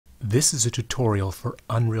This is a tutorial for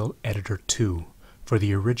Unreal Editor 2 for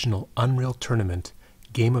the original Unreal Tournament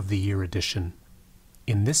Game of the Year edition.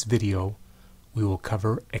 In this video, we will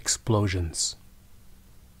cover explosions.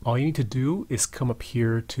 All you need to do is come up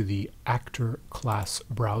here to the Actor class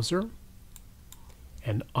browser,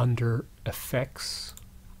 and under Effects,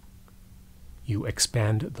 you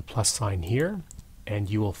expand the plus sign here,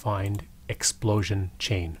 and you will find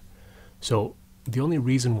ExplosionChain. So the only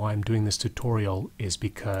reason why I'm doing this tutorial is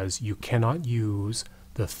because you cannot use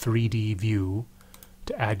the 3D view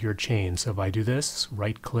to add your chain. So if I do this,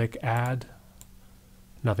 right click, add,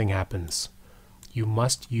 nothing happens. You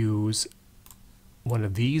must use one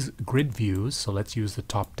of these grid views. So let's use the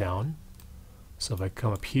top down. So if I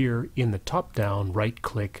come up here in the top down, right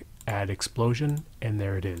click, add explosion, and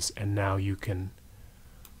there it is. And now you can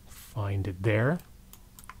find it there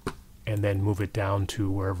and then move it down to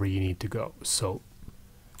wherever you need to go. So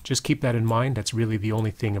just keep that in mind. That's really the only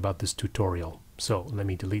thing about this tutorial. So let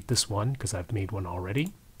me delete this one because I've made one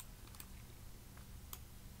already.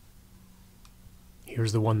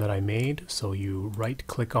 Here's the one that I made. So you right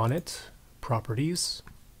click on it, properties.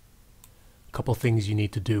 A couple things you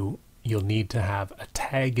need to do. You'll need to have a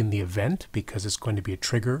tag in the event because it's going to be a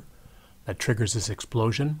trigger that triggers this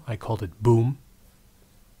explosion. I called it boom.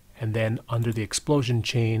 And then under the explosion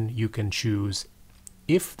chain, you can choose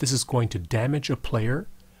if this is going to damage a player,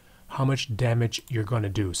 how much damage you're going to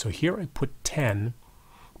do. So here I put 10,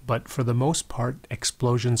 but for the most part,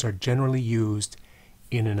 explosions are generally used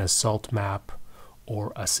in an assault map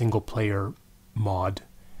or a single player mod,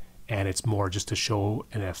 and it's more just to show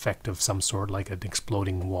an effect of some sort, like an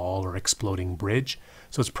exploding wall or exploding bridge.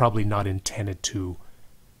 So it's probably not intended to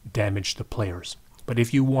damage the players. But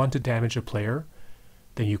if you want to damage a player,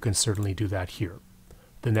 then you can certainly do that here.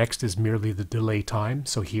 The next is merely the delay time.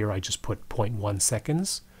 So here I just put 0.1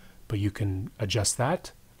 seconds, but you can adjust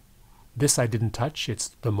that. This I didn't touch. It's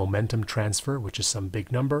the momentum transfer, which is some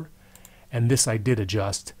big number. And this I did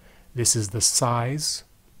adjust. This is the size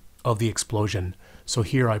of the explosion. So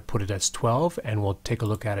here I put it as 12, and we'll take a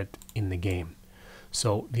look at it in the game.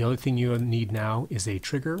 So the other thing you need now is a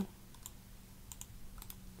trigger.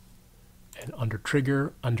 And under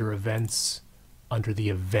trigger, under events, under the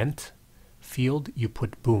event field, you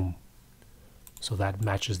put boom. So that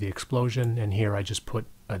matches the explosion, and here I just put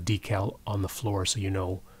a decal on the floor so you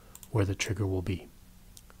know where the trigger will be.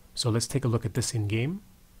 So let's take a look at this in game.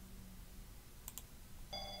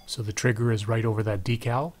 So the trigger is right over that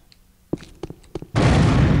decal.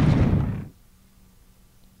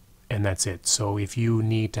 And that's it. So if you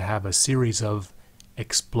need to have a series of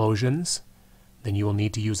explosions, then you will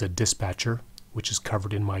need to use a dispatcher, which is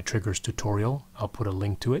covered in my triggers tutorial. I'll put a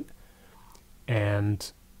link to it. And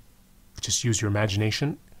just use your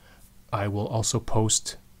imagination. I will also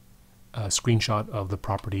post a screenshot of the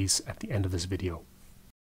properties at the end of this video.